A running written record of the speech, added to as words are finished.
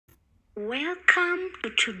Welcome to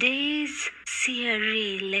today's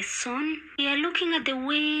C.R.E lesson. We are looking at the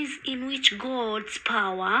ways in which God's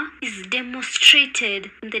power is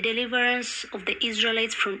demonstrated in the deliverance of the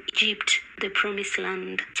Israelites from Egypt, the promised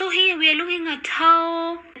land. So here we are looking at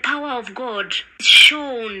how the power of God is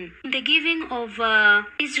shown in the giving of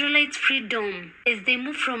Israelites freedom as they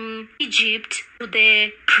move from Egypt to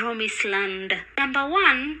the promised land. Number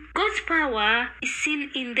one, God's power is seen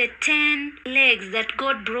in the 10 plagues that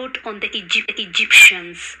God brought on the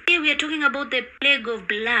Egyptians. Here we are talking about the plague of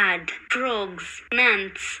blood, frogs,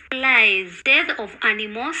 gnats, flies, death of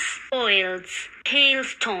animals, boils,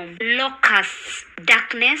 hailstorm, locusts,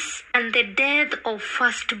 darkness, and the death of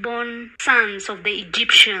firstborn sons of the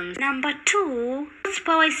Egyptians. Number two, God's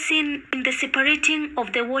power is seen in the separating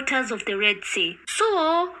of the waters of the Red Sea.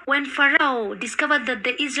 So, when Pharaoh discovered that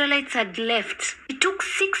the Israelites had left, he took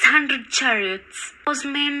 600 chariots,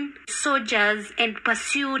 horsemen, soldiers, and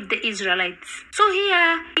pursued the Israelites. So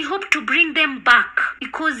here, he hoped to bring them back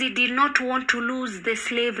because he did not want to lose the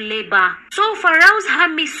slave labor. So Pharaoh's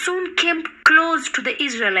army soon came close to the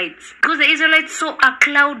Israelites because the Israelites saw a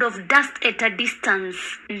cloud of dust at a distance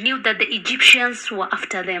and knew that the Egyptians were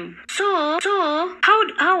after them. So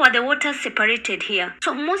how are the waters separated here?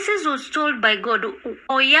 So Moses was told by God,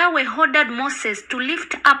 or Yahweh ordered Moses to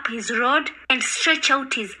lift up his rod and stretch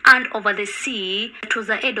out his hand over the sea that was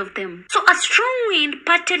ahead of them. So a strong wind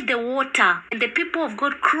parted the water and the people of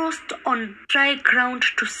God crossed on dry ground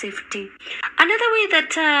to safety. Another way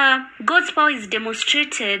that God's power is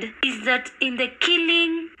demonstrated is that in the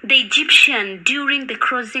killing the Egyptian during the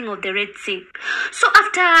crossing of the Red Sea. So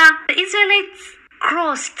after the Israelites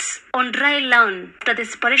crossed on dry land after the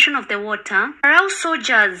separation of the water, Pharaoh's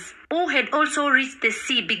soldiers who had also reached the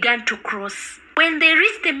sea began to cross. When they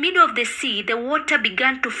reached the middle of the sea, the water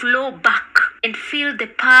began to flow back and fill the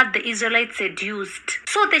path the Israelites had used.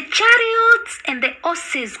 So the chariots and the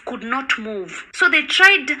horses could not move. So they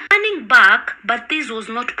tried turning back, but this was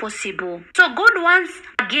not possible. So God once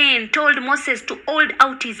again told Moses to hold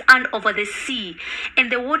out his hand over the sea,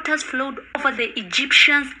 and the waters flowed over the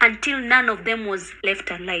Egyptians until none of them was left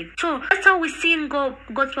alive. So that's how we see in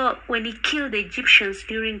God's power when he killed the Egyptians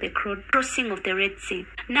during the crossing of the Red Sea.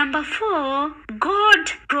 Number four,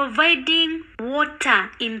 God providing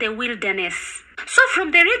water in the wilderness. So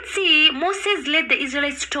from the Red Sea, Moses led the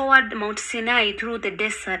Israelites toward Mount Sinai through the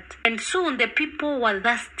desert, and soon the people were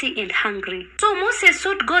thirsty and hungry. So Moses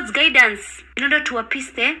sought God's guidance in order to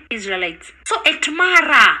appease the Israelites. So at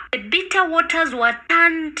Mara, the bitter waters were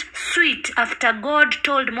turned sweet after God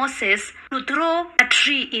told Moses to throw a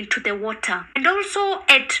tree into the water. And also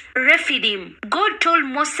at Rephidim, God told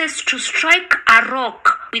Moses to strike a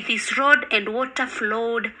rock with his rod and water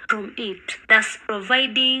flowed from it, thus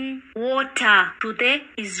providing water to the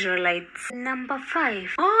Israelites. Number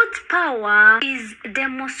five, God's power is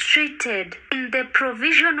demonstrated in the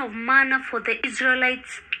provision of manna for the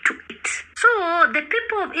Israelites to eat. So the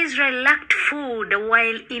people of Israel lacked food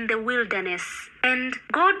while in the wilderness, and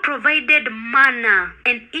God provided manna,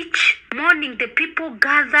 and each morning the people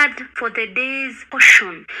gathered for the day's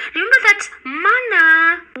portion. Remember that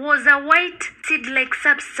manna was a white seed-like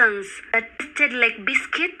substance that tasted like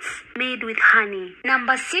biscuits made with honey.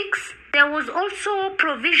 Number six, there was also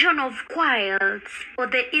provision of quails for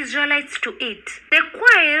the Israelites to eat. The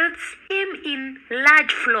quails came in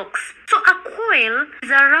large flocks. So a quail is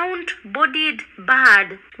a round-bodied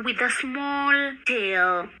bird with a small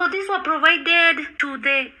tail. So these were provided to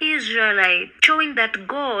the Israelites, showing that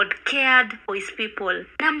God cared for his people.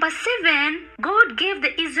 Number seven, God gave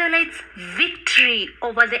the Israelites victory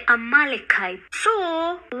over the Amalekites.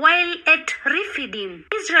 So while at Rephidim,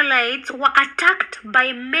 Israelites were attacked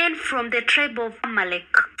by men from the tribe of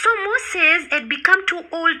Amalek. So Moses had become too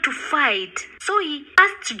old to fight. So he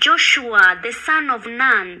asked Joshua, the son of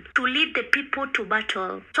Nun, to lead the people to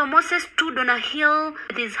battle. So Moses stood on a hill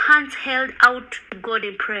with his hands held out to God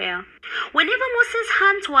in prayer. Whenever Moses'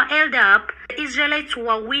 hands were held up, the Israelites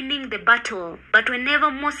were winning the battle. But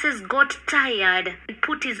whenever Moses got tired and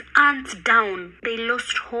put his hands down, they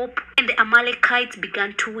lost hope and the Amalekites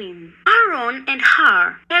began to win. Aaron and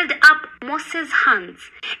Hur held up Moses' hands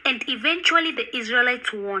and eventually the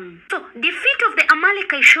Israelites won. So defeat of the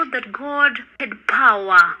Amalekites showed that God had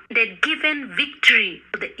power and had given victory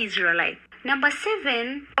to the Israelites. Number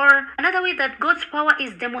 7, or another way that God's power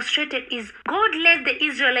is demonstrated, is God led the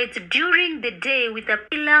Israelites during the day with a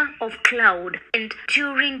pillar of cloud and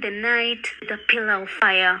during the night with a pillar of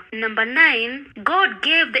fire. Number 9, God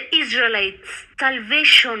gave the Israelites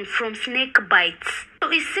salvation from snake bites. So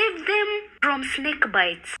he saved them from snake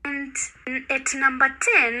bites. And at number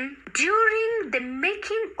 10, during the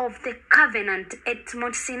making of the covenant at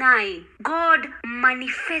Mount Sinai, God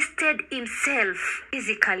manifested himself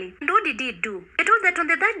physically. And what did he do? It told that on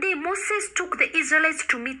the third day, Moses took the Israelites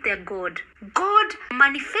to meet their God. God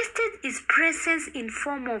manifested his presence in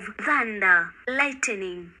form of thunder,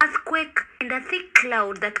 lightning, earthquake, and a thick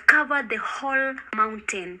cloud that covered the whole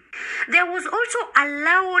mountain. There was also a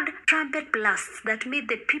loud trumpet blast that made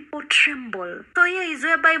the people tremble. So here is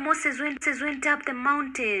whereby Moses went up the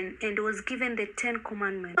mountain and was given the 10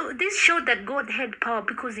 commandments. So this showed that God had power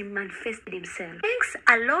because he manifested himself. Thanks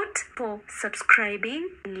a lot for subscribing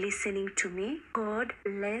and listening to me. God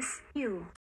bless you.